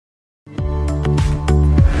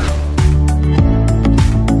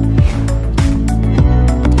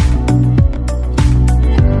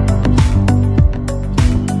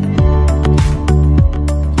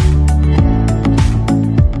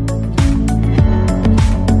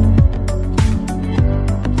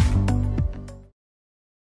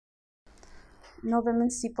نوبه من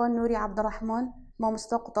سیپان نوری عبدالرحمن ما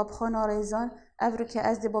مستق طبخانه ریزان افرو که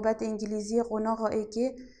از بابت انگلیزی قناغا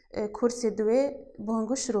ایکی کورس دوی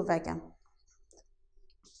بهنگو شروع وگم.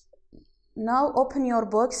 Now open your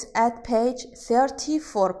books at page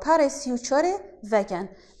 34 پاره 34 وگن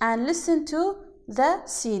and listen to the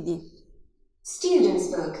CD. Students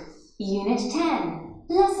book, unit 10,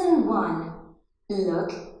 lesson 1.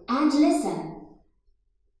 Look and listen.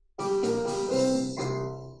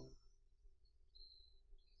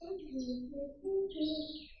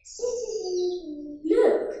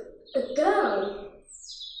 Look, a girl.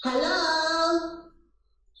 Hello?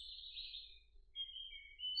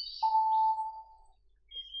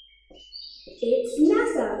 It's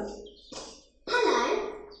Nazar. Hello?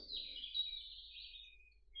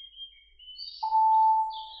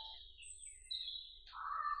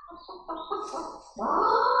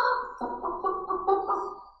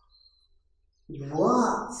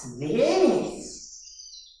 What's this?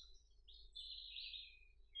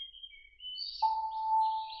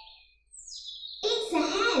 It's a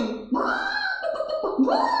hen.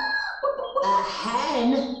 A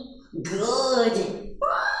hen? Good.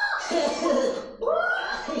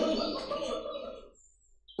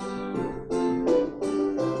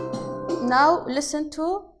 Now listen to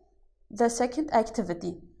the second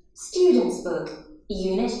activity. Students book,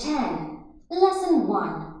 unit 10, lesson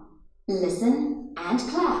 1. Listen and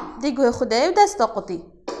clap. دیگوی خدای و دست قطی.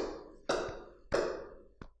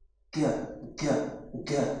 G, g,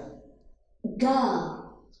 g. Girl.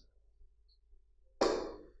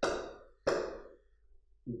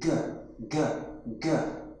 G, g, g.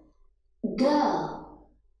 Girl.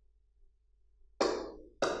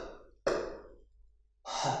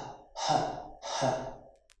 H, h, h.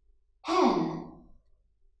 Hen.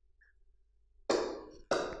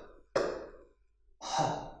 H,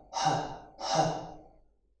 h, h.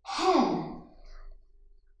 Hen.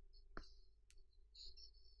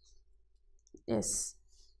 Yes.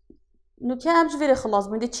 نوکه همش ویره خلاص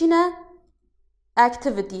بونده چینه؟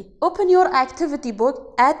 Activity. Open your activity book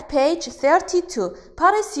at page 32.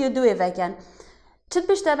 پاره 32 وگن. چند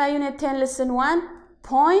بیشتر unit 10 lesson 1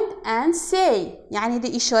 point and say. يعني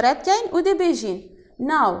دي إشارات كين ودي بيجين.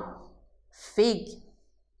 Now. Fig.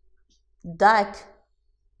 Duck.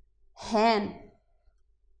 Hen.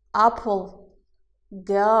 Apple.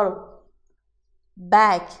 Girl.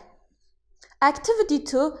 Bag. Activity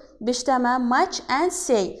 2 بيشتمل match and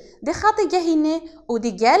say. دي خاطي جهينة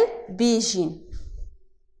ودي جل بيجين.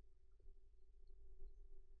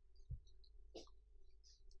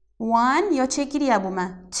 One یا چه گیری ابو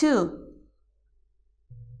من؟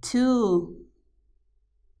 Two.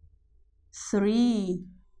 3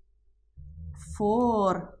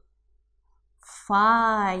 4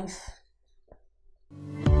 5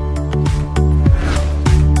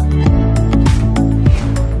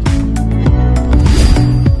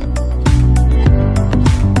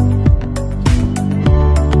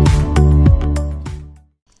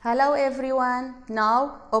 Hello everyone. Now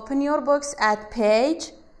open your books at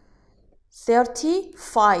page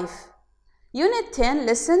 35. Unit 10,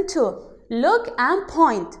 listen to. Look and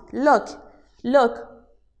point. Look. Look.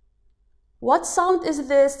 What sound is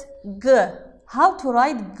this? G. How to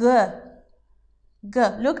write G? G.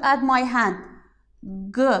 Look at my hand.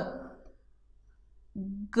 G.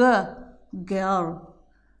 G. Girl.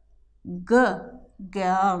 G.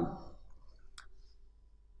 Girl.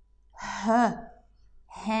 H.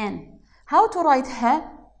 Hen. How to write H?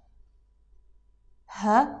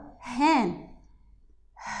 H. Hen.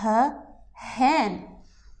 H. Hen.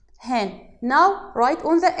 Hen. Now write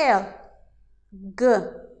on the L. G.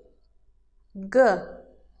 G.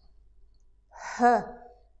 H.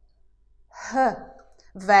 H.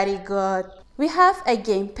 Very good. We have a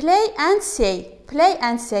game. Play and say. Play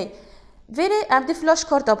and say. Very abdi flash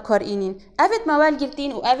card ab kar inin. Evet mawal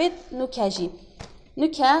girtin u evet nukaji.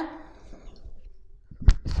 Nuka.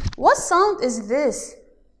 What sound is this?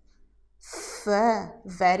 F.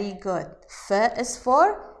 Very good. F is for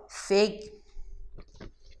fig.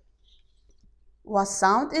 What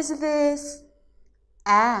sound is this?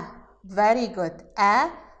 A. Very good.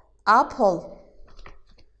 A. Apple.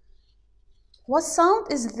 What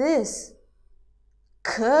sound is this?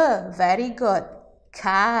 K. Very good.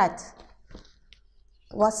 Cat.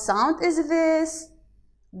 What sound is this?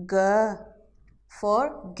 G.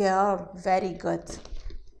 For girl. Very good.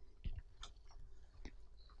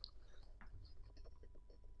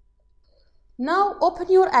 Now open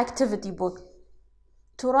your activity book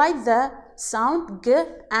to write the sound G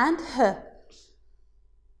and H.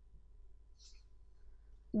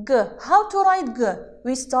 G. How to write G?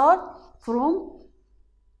 We start from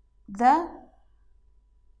the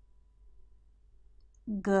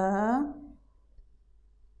G.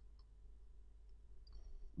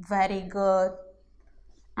 Very good.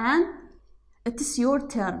 And it is your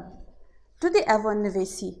turn. To the evan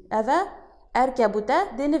nivesi. Eva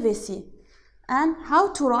erkebuta de nivesi. And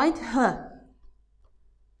how to write her.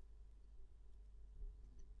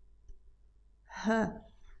 Her.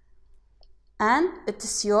 And it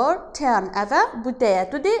is your turn. Eva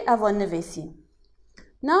budaya to the evan nivesi.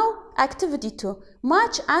 Now activity 2.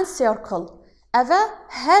 Match and circle. Eva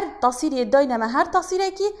her tasiri dainama her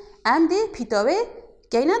tasireki and the pitawe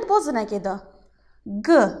gained bozna keda.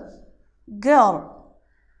 G. Girl.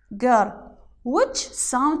 Girl. Which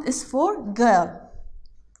sound is for girl?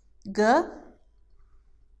 G.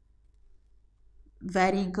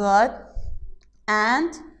 Very good.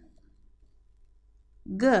 And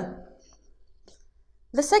G.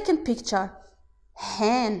 The second picture.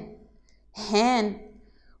 Hen. Hen.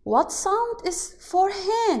 What sound is for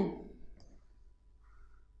hen?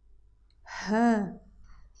 H.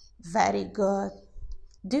 Very good.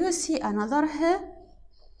 Do you see another H?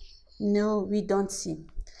 No, we don't see.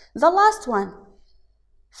 The last one.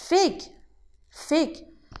 Fig. Fig.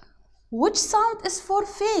 Which sound is for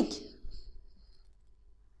fig?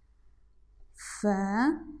 F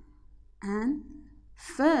and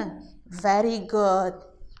F. Very good.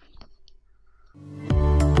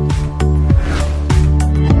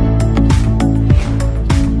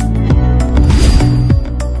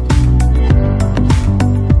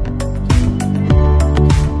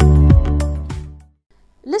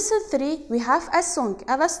 Lesson 3, we have a song,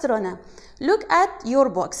 Avastrona. Look at your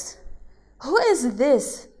box. Who is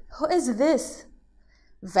this? Who is this?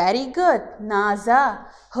 Very good, Naza.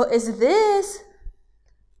 Who is this?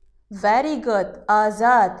 Very good,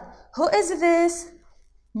 Azad. Who is this?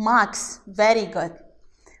 Max. Very good.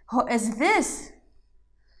 Who is this?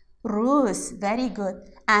 Ruth. Very good.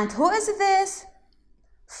 And who is this?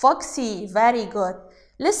 Foxy. Very good.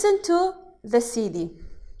 Listen to the CD.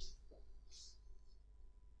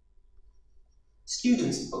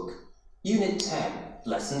 Students' Book, Unit 10,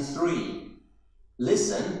 Lesson 3.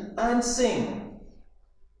 Listen and sing.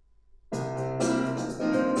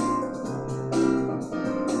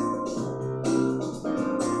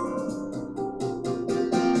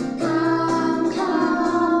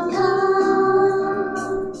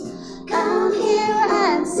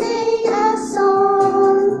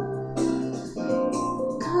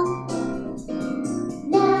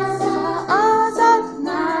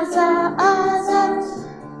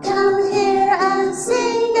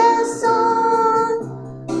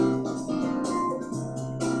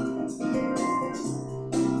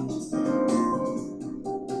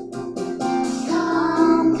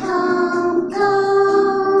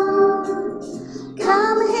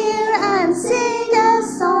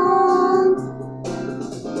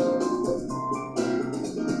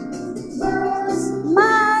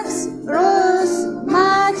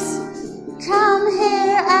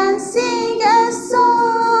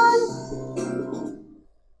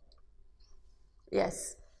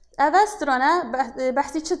 Yes. Avastrona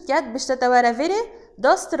بحثي شد كات باش تتوارى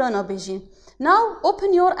داسترونا بيجين. Now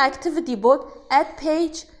open your activity book at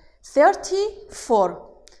page 34.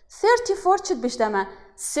 34 شد باش دما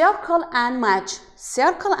circle and match.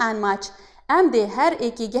 Circle and match. ام دي هر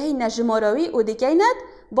ایکی گهی نجماروی و دیگیند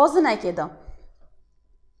باز نکیدم.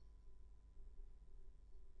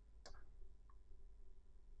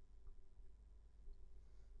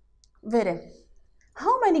 Very.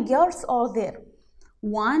 How many girls are there?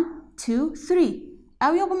 1, 2, 3.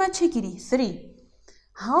 أو يابا ما تشكري 3.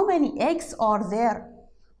 How many eggs are there?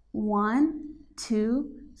 1, 2,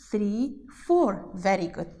 3, 4. Very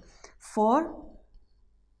good.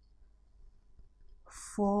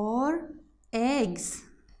 4 eggs.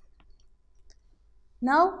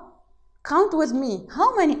 Now count with me.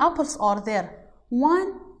 How many apples are there?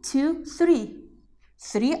 1, 2, 3.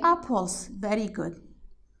 3 apples. Very good.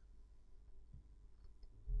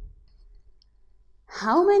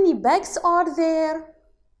 How many bags are there?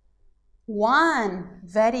 1.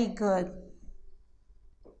 Very good.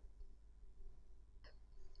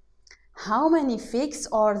 How many figs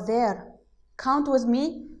are there? Count with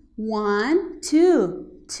me. 1,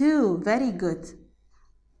 2. 2. Very good.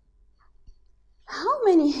 How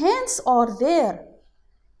many hens are there?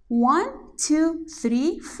 1, 2,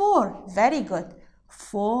 3, 4. Very good.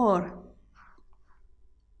 4.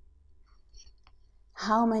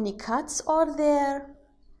 How many cats are there?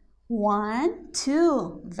 1,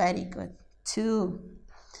 2. Very good. 2.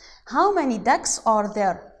 How many ducks are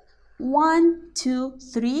there? 1, 2,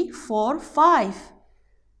 3, 4, 5.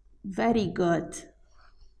 Very good.